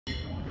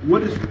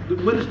What is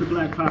the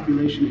black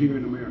population here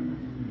in America?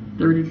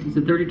 Is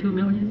it 32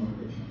 million?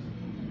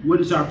 What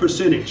is our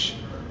percentage?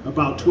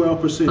 About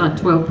 12%. About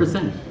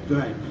 12%.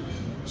 Right.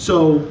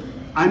 So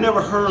I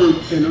never heard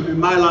in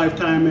my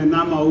lifetime, and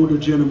I'm an older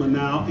gentleman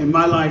now, in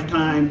my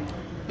lifetime,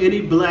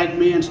 any black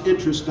man's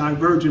interest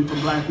diverging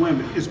from black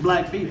women. It's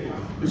black people.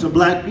 It's a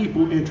black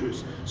people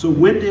interest. So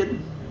when did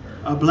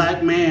a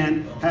black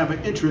man have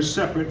an interest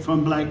separate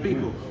from black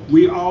people?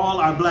 We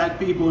all are black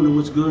people, and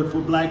what's good for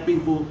black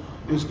people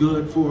is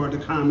good for the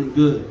common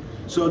good.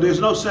 So there's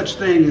no such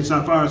thing, as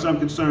far as I'm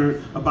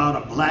concerned, about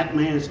a black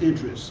man's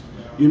interest.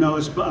 You know,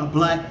 it's a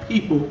black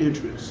people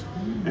interest.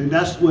 And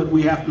that's what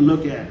we have to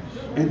look at.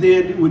 And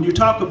then when you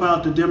talk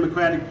about the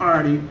Democratic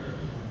Party,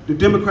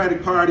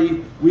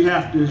 we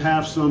have to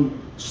have some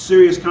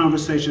serious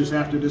conversations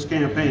after this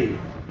campaign,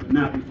 but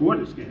not before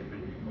this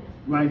campaign.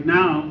 Right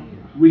now,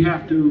 we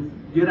have to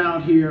get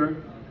out here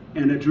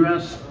and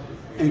address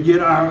and get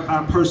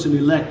our person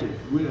elected.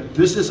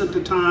 This isn't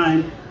the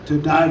time to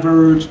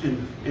diverge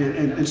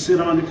and sit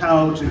on the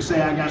couch and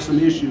say, I got some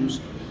issues.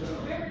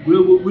 We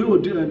will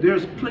do,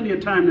 there's plenty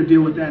of time to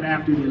deal with that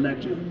after the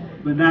election,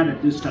 but not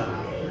at this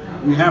time.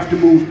 We have to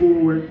move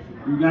forward.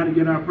 We got to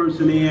get our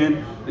person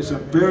in. It's a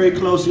very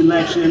close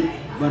election,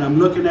 but I'm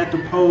looking at the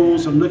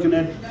polls, I'm looking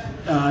at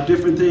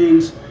different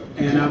things,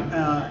 and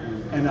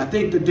I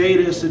think the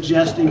data is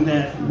suggesting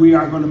that we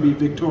are going to be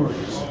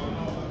victorious.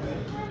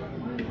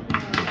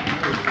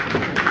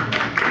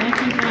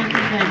 Thank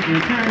you.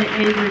 Attorney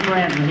Avery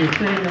Bradley has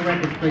put in the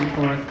record straight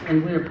for us,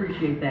 and we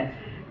appreciate that.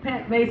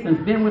 Pat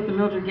Mason's been with the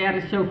Mildred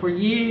Gaddis show for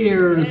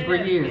years,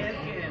 Yes.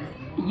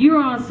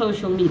 You're on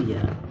social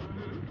media.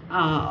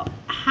 How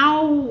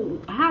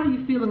are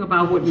you feeling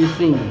about what you're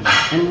seeing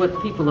and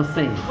what people are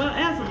saying? Well,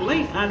 as of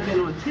late, I've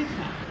been on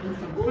TikTok, and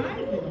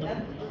surprisingly,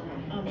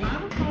 a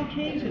lot of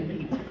Caucasian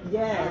people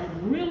are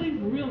really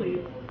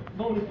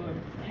voting for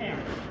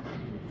Harris.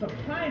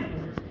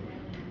 Surprisingly,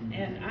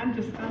 and I'm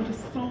just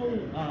so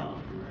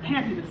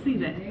happy to see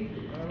that.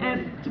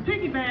 And to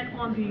piggyback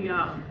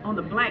on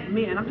the black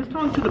men, I'm just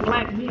talking to the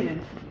black men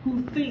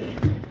who think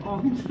or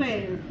who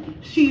says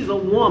she's a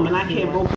woman, I can't vote for